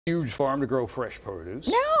Huge farm to grow fresh produce.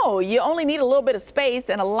 No, you only need a little bit of space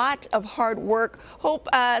and a lot of hard work. Hope,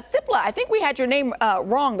 Sipla, I think we had your name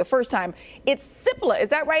wrong the first time. It's Sipla, is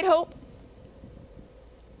that right, Hope?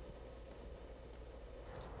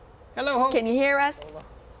 Hello, Hope. Can you hear us?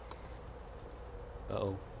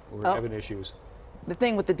 Uh-oh, we're having issues. The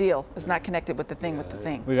thing with the deal is not connected with the thing with the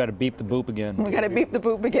thing. We got to beep the boop again. We got to beep the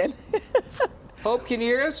boop again. Hope, can you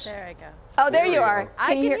hear us? There I go. Oh, there you are.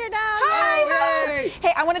 I can hear now. Hi, Hey. Hope.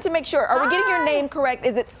 Hey, I wanted to make sure. Are we getting your name correct?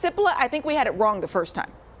 Is it Sipla? I think we had it wrong the first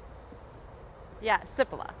time. Yeah,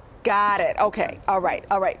 Sipla. Got it. Okay. All right.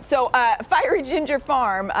 All right. So Fiery Ginger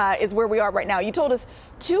Farm is where we are right now. You told us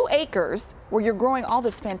 2 acres where you're growing all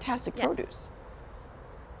this fantastic produce.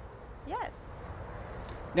 Yes.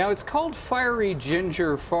 Now, it's called Fiery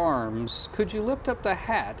Ginger Farms. Could you lift up the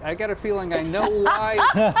hat? I got a feeling I know why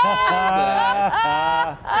it's called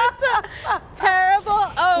that. That's a terrible.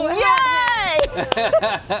 Oh, Yay!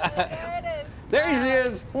 there it is. There he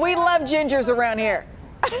is. We love gingers around here.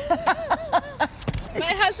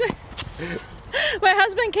 My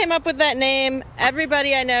husband came up with that name.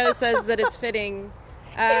 Everybody I know says that it's fitting.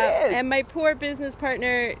 It is. And my poor business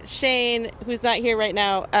partner, Shane, who's not here right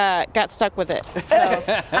now, got stuck with it. So.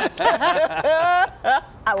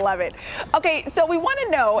 I love it. Okay, so we want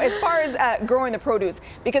to know, as far as growing the produce,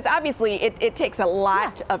 because obviously it takes a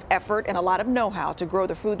lot of effort and a lot of know-how to grow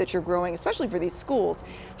the food that you're growing, especially for these schools.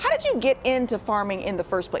 How did you get into farming in the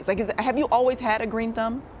first place? Like, have you always had a green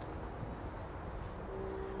thumb?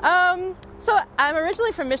 So I'm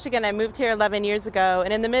originally from Michigan. I moved here 11 years ago,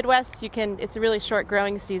 and in the Midwest, it's a really short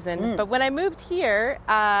growing season. But when I moved here,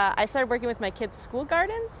 I started working with my kids' school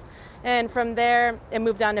gardens, and from there, I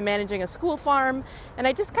moved on to managing a school farm, and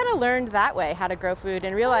I just kind of learned that way how to grow food,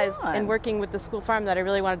 and realized in working with the school farm that I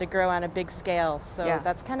really wanted to grow on a big scale. So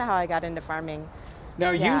that's kind of how I got into farming.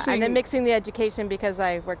 Now, and then mixing the education because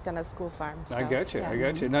I worked on a school farm. So, I got you. I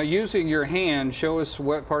got you. Now, using your hand, show us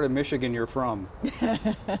what part of Michigan you're from.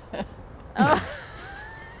 Oh.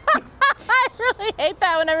 I really hate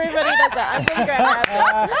that when everybody does that. I'm from Grand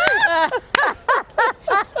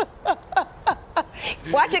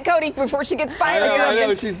Rapids. Watch it, Cody, before she gets fiery. I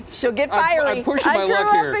know, she'll get fiery. I'm pushing my luck here.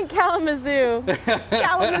 I grew up in Kalamazoo.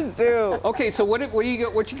 Kalamazoo. Okay, so what do you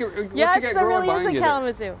get? What you get Yes, growing there really behind is you a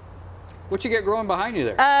Kalamazoo. there? What you get growing behind you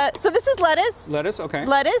there? So this is lettuce. Lettuce, okay.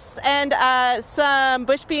 Lettuce and some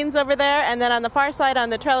bush beans over there, and then on the far side on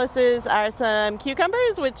the trellises are some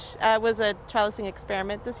cucumbers, which was a trellising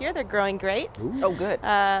experiment this year. They're growing great. Ooh. Oh, good.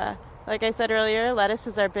 Like I said earlier, lettuce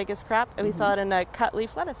is our biggest crop, and we sell it in a cut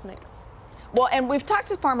leaf lettuce mix. Well, and we've talked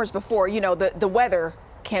to farmers before, you know, the weather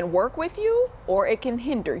can work with you or it can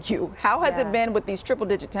hinder you. How has it been with these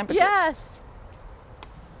triple-digit temperatures? Yes.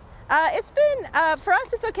 It's been, for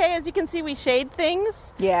us, it's okay. As you can see, we shade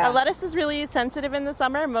things. Yeah. Lettuce is really sensitive in the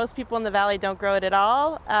summer. Most people in the valley don't grow it at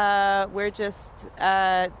all. We're just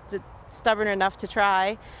stubborn enough to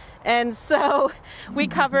try. And so we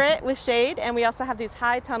cover it with shade, and we also have these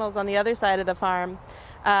high tunnels on the other side of the farm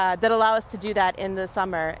that allow us to do that in the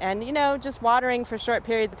summer. And, you know, just watering for short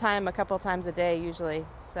periods of time, a couple times a day usually.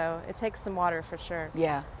 So it takes some water for sure.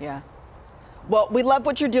 Yeah, yeah. Well, we love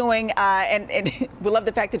what you're doing, and we love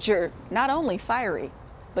the fact that you're not only fiery,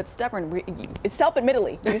 but stubborn.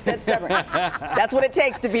 Self-admittedly, you said stubborn. That's what it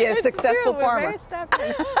takes to be a successful farmer. We're very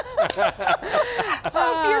stubborn.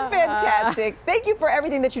 Hope, you're fantastic. Thank you for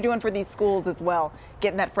everything that you're doing for these schools as well,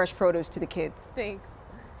 getting that fresh produce to the kids. Thanks.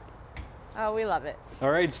 Oh, we love it.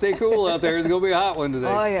 All right, stay cool out there. It's going to be a hot one today.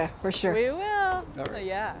 Oh, yeah, for sure. We will. right.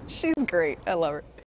 Yeah. She's great. I love her.